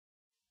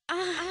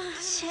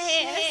Chez.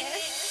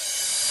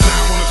 I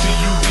wanna see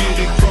you get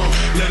it crunk.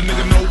 Let a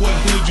nigga know what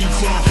hood you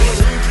from.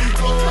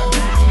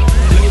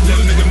 Let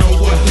a nigga know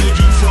what hood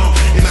you from.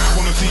 And I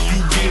wanna see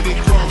you get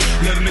it crunk.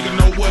 Let a nigga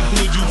know what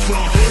hood you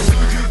from.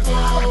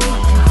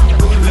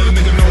 Let a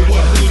nigga know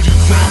what hood you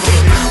from.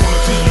 And I wanna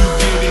see you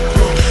get it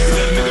crunk.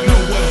 Let a nigga know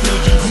what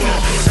hood you from.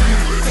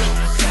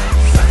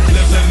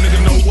 Let a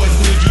nigga know what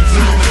hood you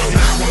from. And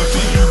I wanna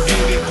see you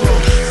get it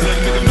crunk. Let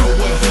a nigga know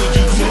what hood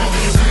you from.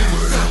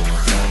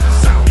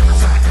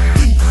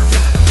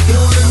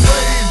 Born and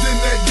raised in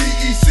that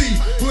DEC,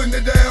 putting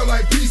it down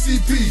like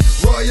PCP.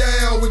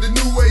 Royale with the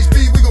new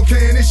HB, we gon'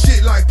 can this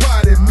shit like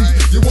potted meat.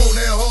 You want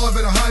that hard,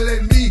 better holler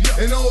at me.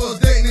 And all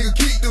day, nigga,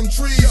 keep them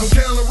trees from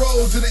County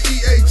Road to the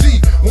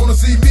EAT. Wanna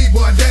see me,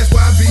 boy, that's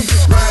why I be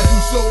riding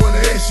too slow in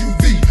the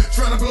SUV,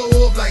 tryna blow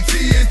up like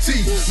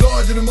TNT.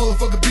 Larger than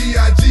motherfucker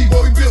B.I.G.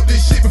 Boy, we built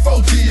this shit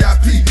before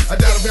TIP. I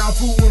doubt if y'all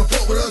fool wanna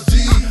fuck with us,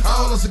 G.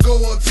 All us to go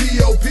up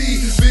TOP.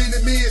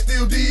 Business men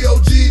still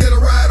DOG. That'll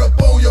ride up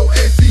on your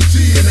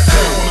SDG in the I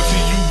wanna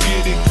see you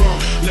get it crunk.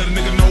 Let a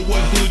nigga know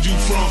what hood you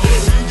from.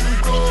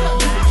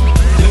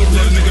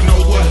 Let a nigga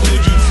know what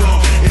hood you from.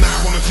 And I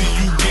wanna see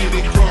you get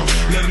it crunk.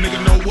 Let a nigga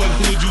know what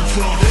hood you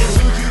from.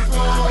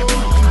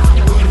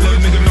 Let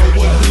a nigga know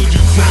what hood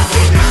you from.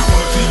 And I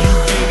wanna see you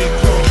get it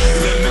crunk.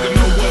 Let a nigga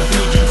know what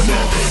hood you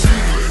from.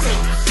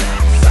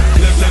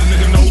 Let a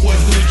nigga know what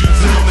hood you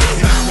from.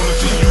 And I wanna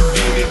see you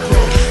get it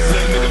crunk.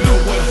 Let a nigga know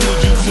what hood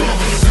you from.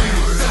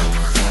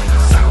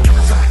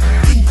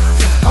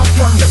 I'm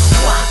from the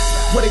squat,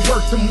 where they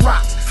work them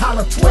rocks.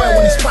 Holler 12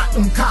 when they spot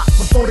them cops.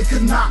 Before they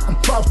could knock, I'm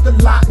cross the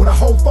lot with a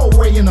whole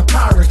four-way in a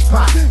pirate's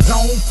pot.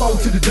 Zone 4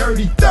 to the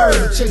dirty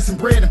third, chasing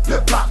bread and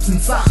flip-flops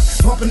and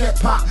socks. Pumping that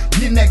pop,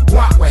 getting that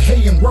guap with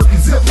hay and working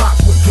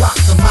zip-lops with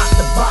blocks. I'm out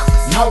the box,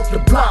 off the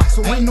block,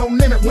 so ain't no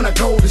limit when I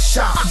go to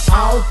shop.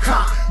 All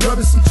cop,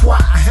 rubbing some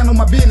twat. I handle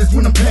my business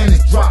when the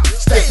panties drop.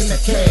 Stacking the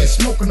cash,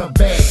 smoking a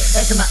bag,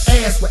 acting my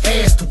ass with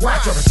ass to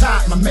watch. I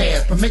retired my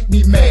mask, but make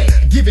me mad.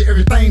 Give it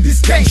everything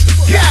this gangster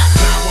got.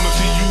 I wanna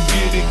see you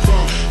get it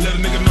crunk. Let a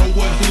nigga know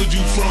what hood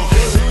you from.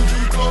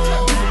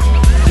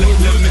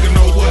 Let a nigga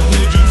know what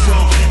hood you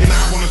from. And I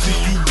wanna see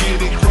you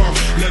get it crunk.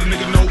 Let a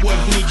nigga know what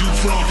hood you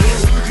from.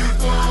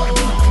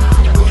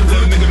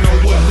 Let a nigga know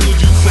what hood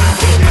you from.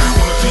 And I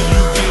wanna see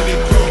you get it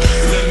crunk.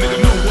 Let a nigga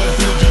know what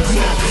hood you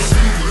from.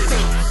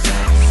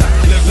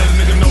 Let a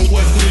nigga know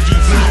what hood you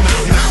from.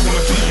 And I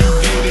wanna see you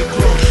get it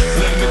crunk.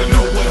 Let a nigga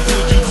know what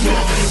hood you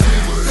from.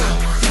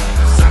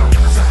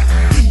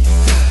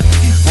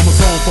 I'm a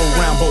zone for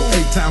Rambo,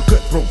 8-town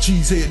cutthroat,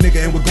 cheesehead nigga,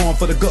 and we're going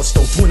for the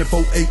gusto.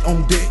 24/8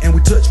 on deck, and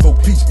we touch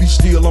folk. Peace be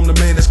still, I'm the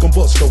man that's gon'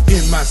 bust though.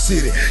 In my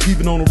city,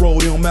 even on the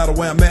road, it don't matter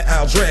where I'm at,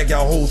 I'll drag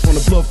y'all hoes from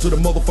the bluff to the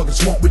motherfucking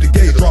swamp with the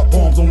gator. Drop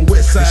bombs on the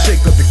west side, and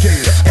shake up the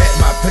gator. At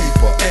my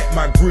paper, at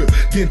my grip,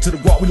 get into the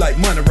guap, we like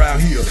money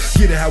round here.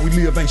 Get it how we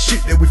live, ain't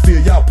shit that we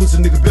feel. Y'all pussy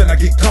niggas better not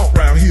get caught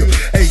round here.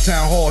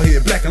 8-town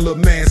hardhead, black and little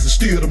mans, and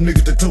still them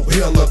niggas that tote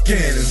hell up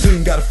cannons. We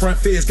ain't got a front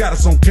fence, got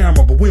us on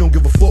camera, but we don't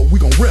give a fuck, we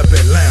gon' rep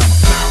Atlanta.